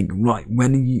you think, right,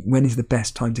 when is the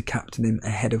best time to captain him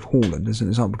ahead of Haaland, as an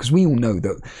example? Because we all know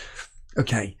that,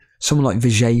 okay, someone like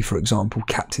Vijay, for example,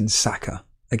 captained Saka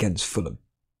against Fulham.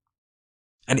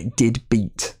 And it did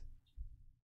beat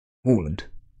Haaland.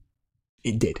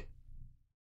 It did.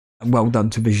 And well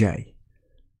done to Vijay.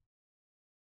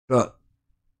 But,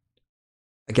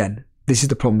 again, this is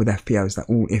the problem with FPL, is that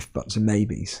all if, buts and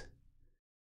maybes.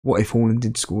 What if Haaland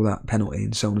did score that penalty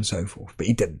and so on and so forth? But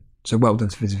he didn't. So well done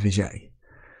to Vijay.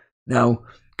 Now,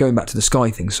 going back to the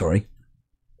Sky thing, sorry.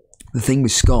 The thing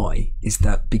with Sky is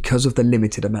that because of the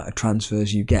limited amount of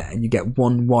transfers you get, and you get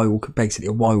basically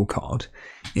a wild card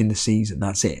in the season,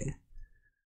 that's it.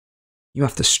 You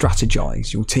have to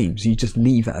strategise your team, so you just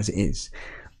leave it as it is.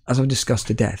 As I've discussed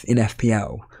to death, in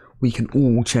FPL, we can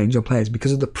all change our players.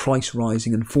 Because of the price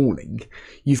rising and falling,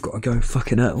 you've got to go,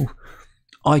 fucking hell,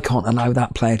 I can't allow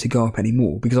that player to go up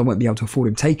anymore because I won't be able to afford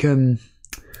him. Take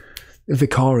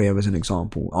Vicario as an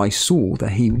example. I saw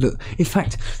that in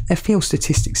fact, FPL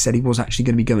statistics said he was actually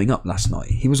going to be going up last night.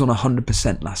 He was on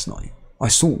 100% last night. I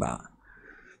saw that.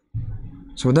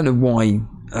 So I don't know why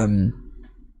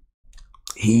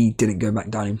he didn't go back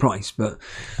down in price, but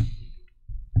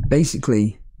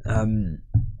basically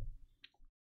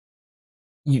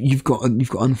you've got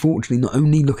unfortunately not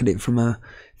only look at it from a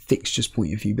fixtures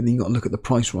point of view, but then you've got to look at the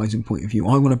price rising point of view.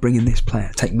 I want to bring in this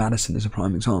player. Take Maddison as a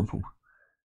prime example.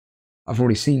 I've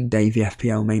already seen Davey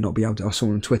FPL may not be able to, I saw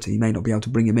on Twitter, he may not be able to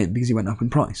bring him in because he went up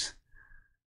in price.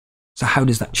 So how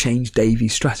does that change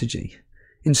Davey's strategy?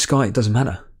 In Sky, it doesn't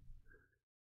matter.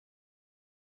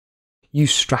 You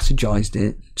strategized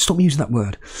it. Stop using that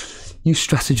word. You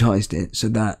strategized it so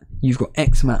that you've got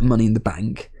X amount of money in the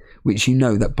bank, which you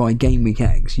know that by game week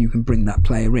X, you can bring that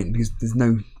player in because there's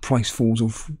no price falls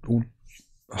or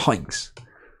hikes.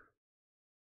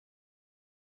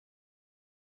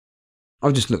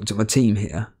 I've just looked at my team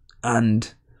here,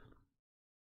 and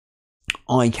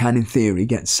I can, in theory,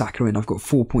 get Saka in. I've got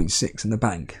 4.6 in the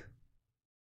bank.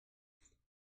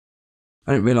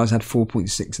 I didn't realise I had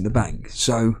 4.6 in the bank.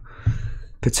 So,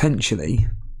 potentially,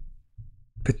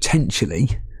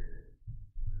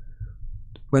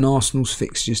 when Arsenal's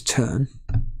fixtures turn,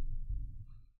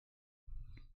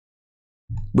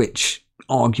 which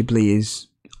arguably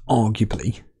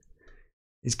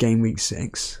is game week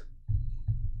 6,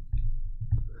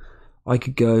 I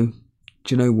could go, do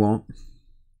you know what?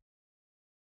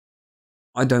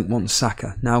 I don't want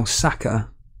Saka. Now,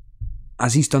 Saka,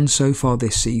 as he's done so far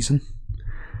this season,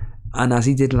 and as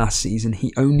he did last season,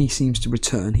 he only seems to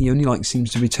return. He only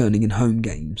seems to be returning in home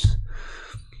games.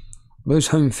 Those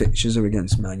home fixtures are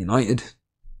against Man United,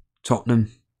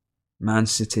 Tottenham, Man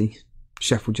City,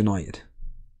 Sheffield United.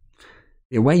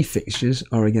 The away fixtures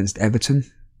are against Everton.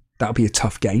 That'll be a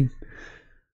tough game.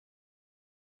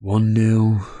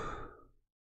 1-0.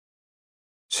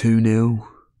 2-0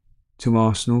 to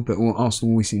Arsenal, but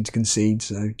Arsenal always seem to concede,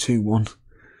 so 2-1.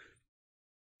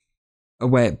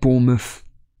 Away at Bournemouth,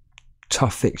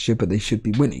 tough fixture, but they should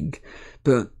be winning.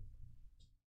 But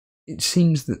it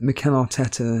seems that Mikel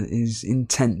Arteta is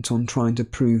intent on trying to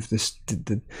prove the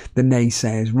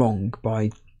naysayers wrong by,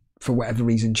 for whatever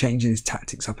reason, changing his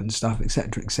tactics up and stuff,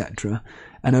 etc.,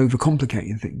 and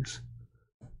overcomplicating things.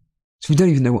 So we don't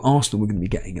even know what Arsenal we're going to be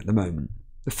getting at the moment.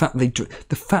 The fact they drew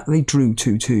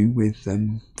 2-2 with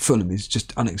Fulham is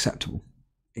just unacceptable.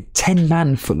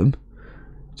 10-man Fulham,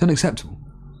 it's unacceptable.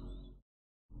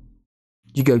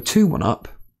 You go 2-1 up,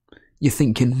 you're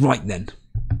thinking, right then,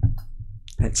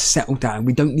 let's settle down.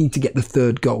 We don't need to get the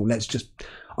third goal.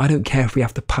 I don't care if we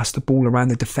have to pass the ball around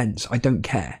the defence. I don't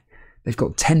care. They've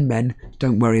got 10 men,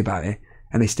 don't worry about it,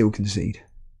 and they still concede.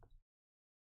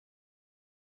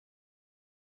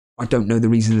 I don't know the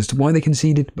reason as to why they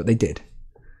conceded, but they did.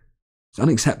 It's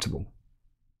unacceptable.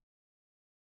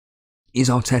 Is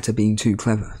Arteta being too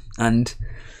clever? And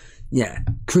yeah,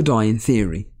 could I, in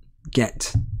theory,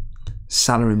 get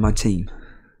Salah in my team?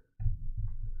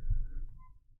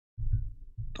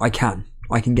 I can.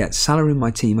 I can get Salah in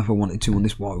my team if I wanted to on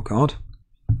this wild card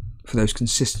for those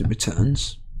consistent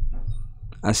returns,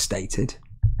 as stated,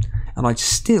 and I'd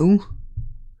still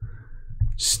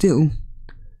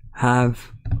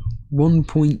have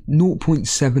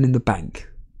 0.7 in the bank.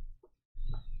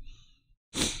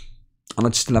 And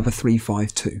I'd still have a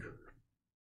 3-5-2.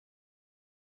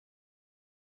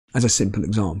 As a simple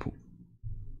example.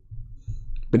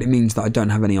 but it means that I don't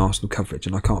have any Arsenal coverage,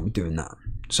 and I can't be doing that.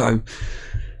 So,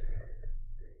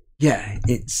 yeah,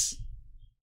 it's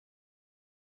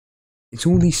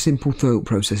all these simple thought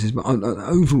processes, but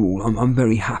overall, I'm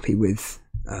very happy with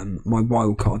my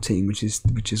wildcard team, which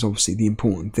is obviously the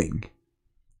important thing.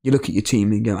 You look at your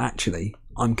team and go, actually,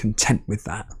 I'm content with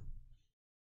that.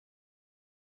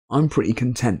 I'm pretty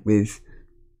content with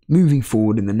moving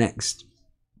forward in the next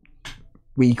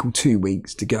week or 2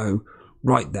 weeks to go,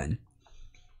 right then.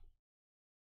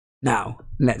 Now,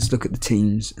 let's look at the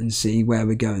teams and see where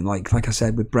we're going. Like I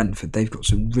said, with Brentford, they've got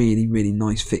some really, really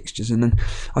nice fixtures. And then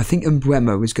I think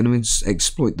Mbeumo is going to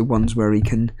exploit the ones where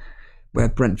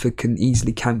Brentford can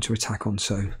easily counter-attack on.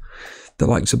 So the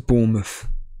likes of Bournemouth,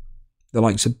 the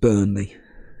likes of Burnley,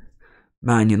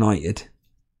 Man United,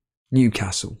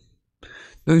 Newcastle.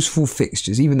 Those 4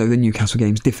 fixtures, even though the Newcastle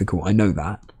game's difficult, I know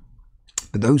that.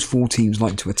 But those 4 teams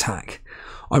like to attack.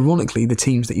 Ironically, the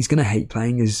teams that he's going to hate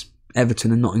playing is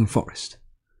Everton and Nottingham Forest.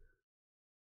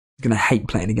 He's going to hate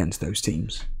playing against those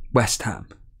teams. West Ham.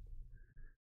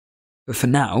 But for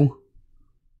now,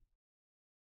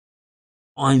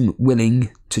 I'm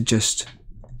willing to just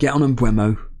get on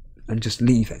Mbeumo and just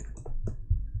leave it.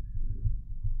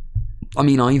 I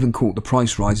mean, I even caught the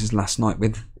price rises last night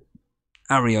with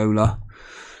Areola,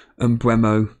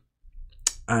 Mbeumo,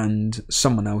 and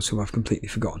someone else who I've completely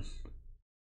forgotten.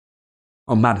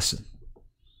 Oh, Maddison.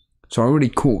 So I already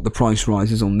caught the price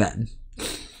rises on them.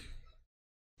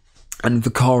 And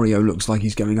Vicario looks like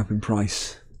he's going up in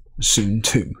price soon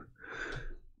too.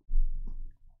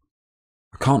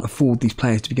 I can't afford these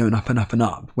players to be going up and up and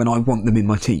up when I want them in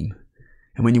my team.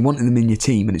 And when you're wanting them in your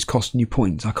team and it's costing you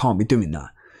points, I can't be doing that.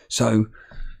 So,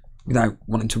 without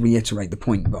wanting to reiterate the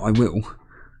point, but I will,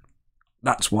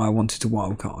 that's why I wanted to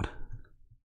wildcard.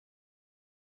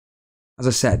 As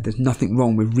I said, there's nothing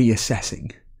wrong with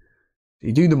reassessing.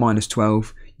 You do the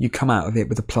 -12, you come out of it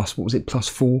with a plus, what was it,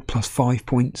 +4, +5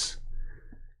 points.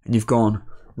 And you've gone,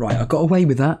 right, I got away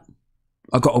with that.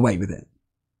 I got away with it.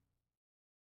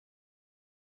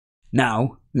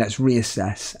 Now, let's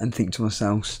reassess and think to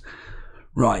ourselves,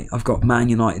 right, I've got Man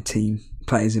United team,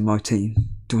 players in my team.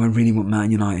 Do I really want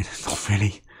Man United? Not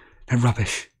really. They're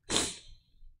rubbish.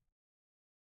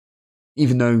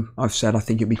 Even though I've said I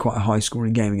think it'll be quite a high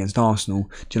scoring game against Arsenal,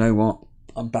 do you know what?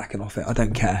 I'm backing off it. I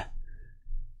don't care.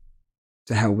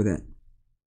 To hell with it.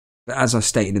 But as I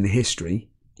stated in the history,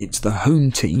 it's the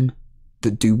home team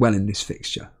that do well in this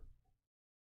fixture.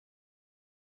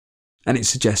 And it's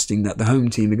suggesting that the home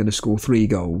team are going to score 3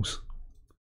 goals.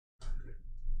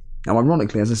 Now,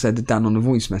 ironically, as I said to Dan on the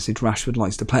voice message, Rashford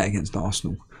likes to play against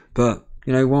Arsenal. But,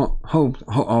 you know what?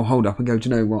 I'll hold up and go, do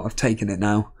you know what? I've taken it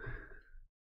now.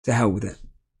 To hell with it.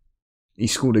 He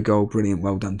scored a goal, brilliant,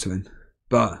 well done to him.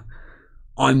 But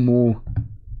I'm more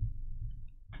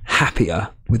happier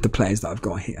with the players that I've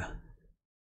got here.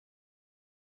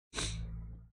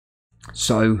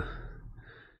 So,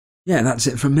 yeah, that's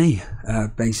it from me,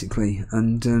 basically.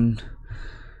 And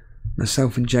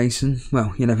myself and Jason,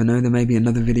 well, you never know, there may be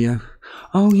another video.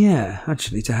 Oh yeah,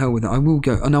 actually, to hell with it, I will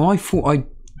go. Oh no, I thought I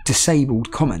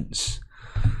disabled comments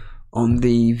on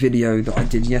the video that I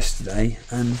did yesterday,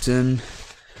 and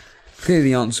clearly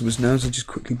the answer was no, so I'll just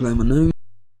quickly blow my nose.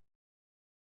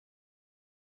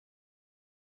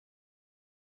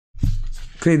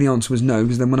 Clearly the answer was no,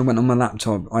 because then when I went on my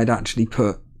laptop, I'd actually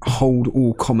put hold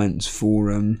all comments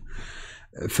for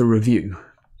review.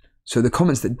 So the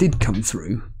comments that did come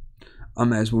through, I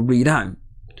may as well read out.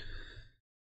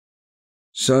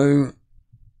 So,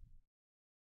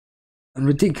 and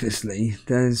ridiculously,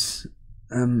 there's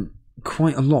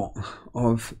quite a lot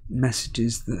of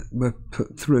messages that were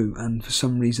put through, and for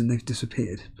some reason they've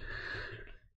disappeared.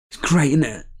 It's great, isn't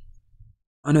it?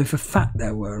 I know for a fact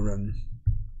there were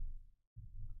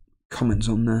comments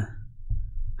on there.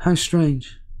 How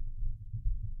strange.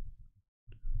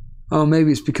 Oh,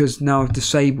 maybe it's because now I've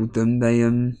disabled them,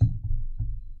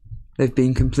 they've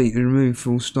been completely removed,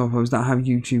 full stop. Oh, is that how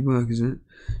YouTube works, is it?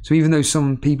 So even though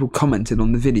some people commented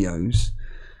on the videos,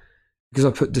 because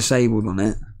I put disabled on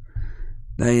it,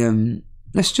 they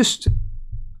let's just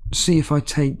see if I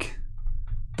take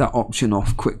that option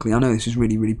off quickly. I know this is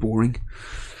really, really boring.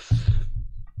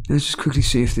 Let's just quickly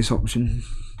see if this option...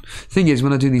 Thing is,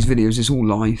 when I do these videos, it's all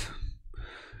live.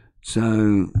 So,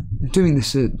 I'm doing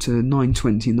this at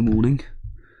 9:20 in the morning.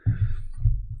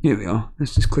 Here we are.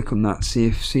 Let's just click on that, see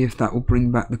if that will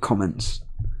bring back the comments.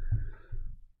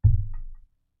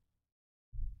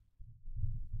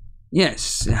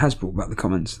 Yes, it has brought back the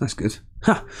comments. That's good.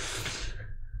 Ha!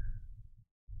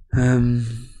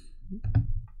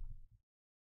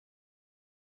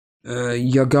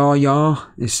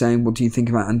 Yagaya is saying, what do you think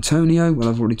about Antonio? Well,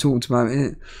 I've already talked about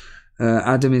it.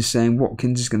 Adam is saying,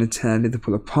 Watkins is going to tear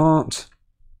Liverpool apart.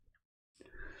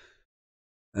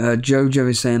 Jojo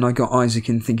is saying, I got Isaac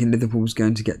in thinking Liverpool was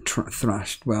going to get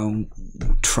thrashed. Well,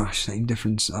 trash, same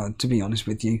difference, to be honest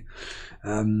with you.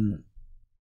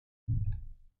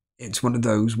 It's one of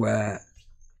those where,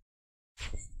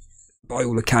 by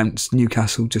all accounts,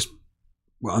 Newcastle just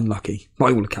were unlucky,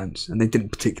 by all accounts, and they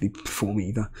didn't particularly perform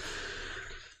either.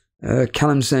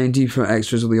 Callum's saying, do you prefer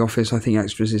extras or The Office? I think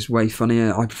extras is way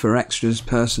funnier. I prefer extras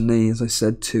personally, as I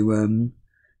said to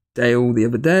Dale the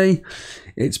other day.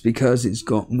 It's because it's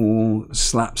got more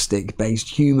slapstick based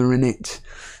humour in it,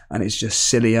 and it's just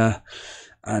sillier.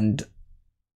 And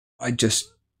I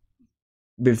just,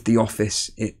 with The Office,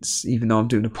 it's, even though I'm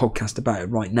doing a podcast about it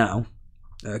right now,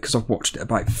 because I've watched it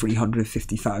about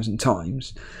 350,000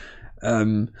 times,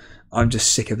 I'm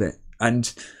just sick of it.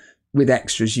 And with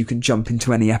extras, you can jump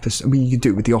into any episode. I mean, you can do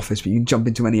it with The Office, but you can jump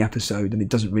into any episode and it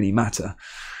doesn't really matter.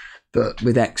 But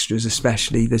with extras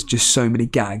especially, there's just so many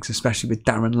gags, especially with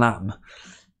Darren Lamb,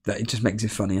 that it just makes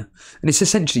it funnier. And it's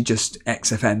essentially just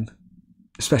XFM,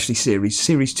 especially series.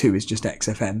 Series 2 is just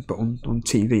XFM, but on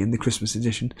TV in the Christmas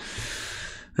edition.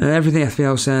 Everything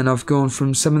FPL saying, I've gone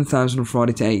from 7,000 on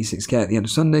Friday to 86k at the end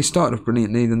of Sunday. Started off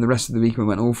brilliantly, then the rest of the weekend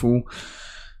went awful.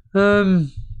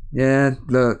 Yeah,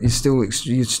 look,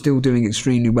 you're still doing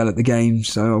extremely well at the game,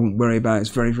 so I wouldn't worry about it. It's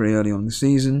very, very early on in the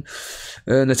season.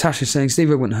 Natasha's saying,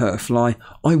 Steve, I wouldn't hurt a fly.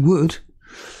 I would.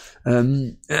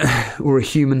 Or a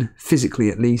human, physically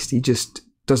at least. He just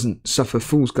doesn't suffer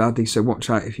fools gladly, so watch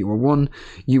out. If you are one,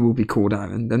 you will be called out.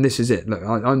 And this is it. Look,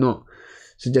 I'm not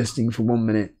suggesting for 1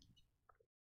 minute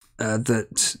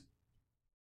that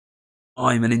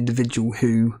I'm an individual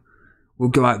who will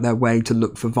go out their way to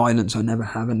look for violence. I never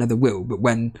have and never will. But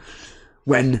when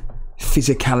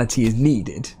physicality is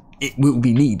needed, it will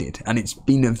be needed. And it's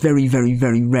been a very, very,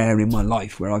 very rare in my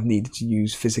life where I've needed to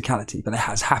use physicality. But it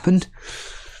has happened.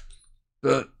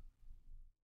 But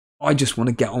I just want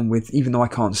to get on with, even though I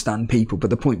can't stand people. But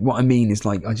the point, what I mean is,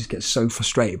 like, I just get so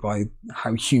frustrated by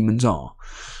how humans are.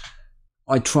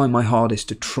 I try my hardest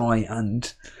to try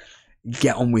and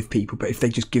get on with people, but if they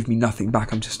just give me nothing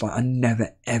back, I'm just like, I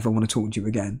never ever want to talk to you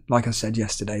again. Like I said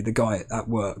yesterday, the guy at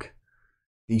work,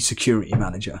 the security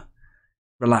manager,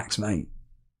 relax, mate.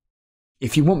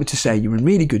 If you want me to say you're in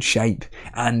really good shape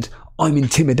and I'm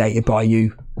intimidated by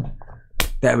you,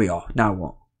 there we are. Now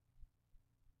what?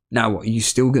 Now what? Are you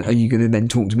going to then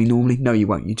talk to me normally? No, you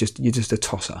won't. You're just a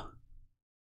tosser.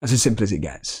 That's as simple as it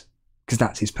gets, because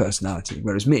that's his personality.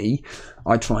 Whereas me,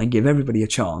 I try and give everybody a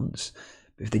chance.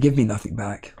 If they give me nothing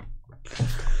back,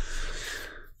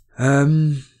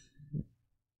 MFP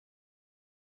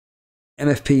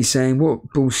saying,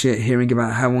 what bullshit hearing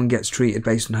about how one gets treated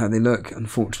based on how they look.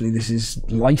 Unfortunately, this is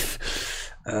life.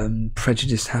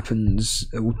 Prejudice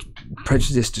happens,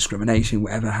 prejudice, discrimination,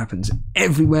 whatever happens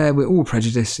everywhere. We're all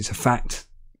prejudiced. It's a fact.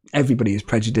 Everybody is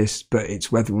prejudiced, but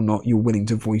it's whether or not you're willing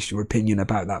to voice your opinion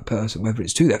about that person, whether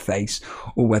it's to their face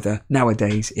or whether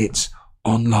nowadays it's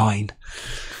online.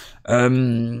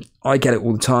 I get it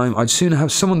all the time. I'd sooner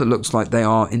have someone that looks like they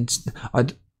are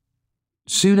I'd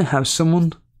sooner have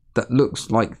someone that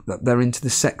looks like that they're into the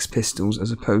Sex Pistols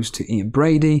as opposed to Ian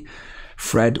Brady,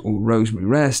 Fred, or Rosemary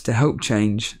Rest to help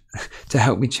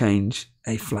me change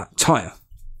a flat tire.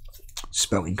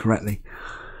 Spelled incorrectly.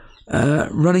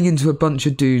 Running into a bunch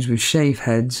of dudes with shaved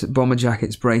heads, bomber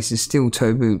jackets, braces, steel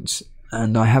toe boots,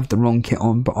 and I have the wrong kit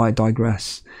on, but I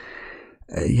digress.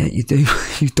 Yeah, you do.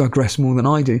 You digress more than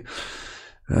I do.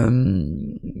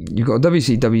 You've got a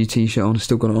WCW t-shirt on. I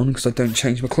still got it on because I don't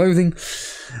change my clothing.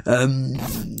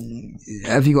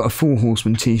 Have you got a Four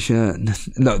Horsemen t-shirt?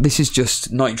 No, this is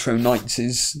just Nitro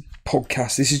Knights'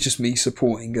 podcast. This is just me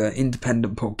supporting an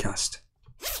independent podcast.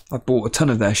 I bought a ton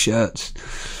of their shirts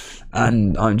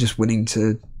and I'm just willing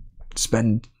to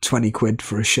spend 20 quid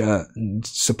for a shirt and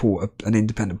support an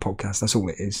independent podcast. That's all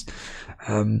it is.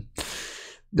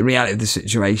 The reality of the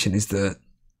situation is that,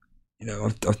 you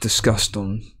know, I've discussed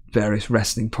on various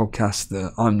wrestling podcasts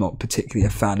that I'm not particularly a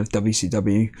fan of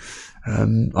WCW.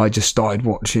 I just started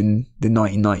watching the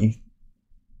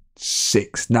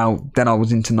 1996. Then I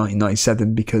was into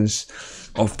 1997 because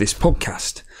of this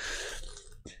podcast.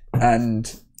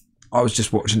 And I was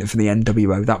just watching it for the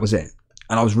NWO. That was it.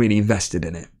 And I was really invested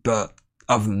in it. But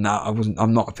other than that,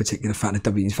 I'm not a particular fan of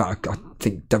WWE. In fact, I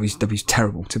think WCW is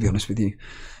terrible, to be honest with you.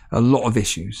 A lot of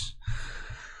issues.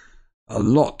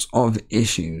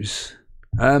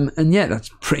 And yeah, that's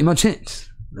pretty much it.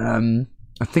 I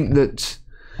think that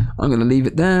I'm going to leave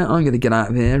it there. I'm going to get out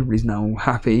of here. Everybody's now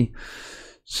happy.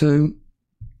 So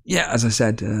yeah, as I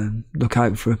said, look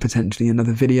out for potentially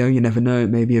another video. You never know, it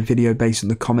may be a video based on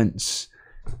the comments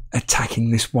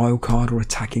attacking this wildcard or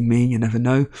attacking me, you never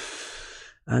know.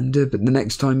 And but the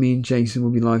next time me and Jason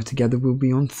will be live together will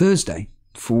be on Thursday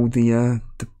for the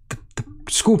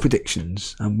score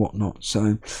predictions and whatnot.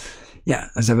 So yeah,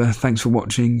 as ever, thanks for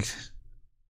watching.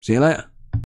 See you later.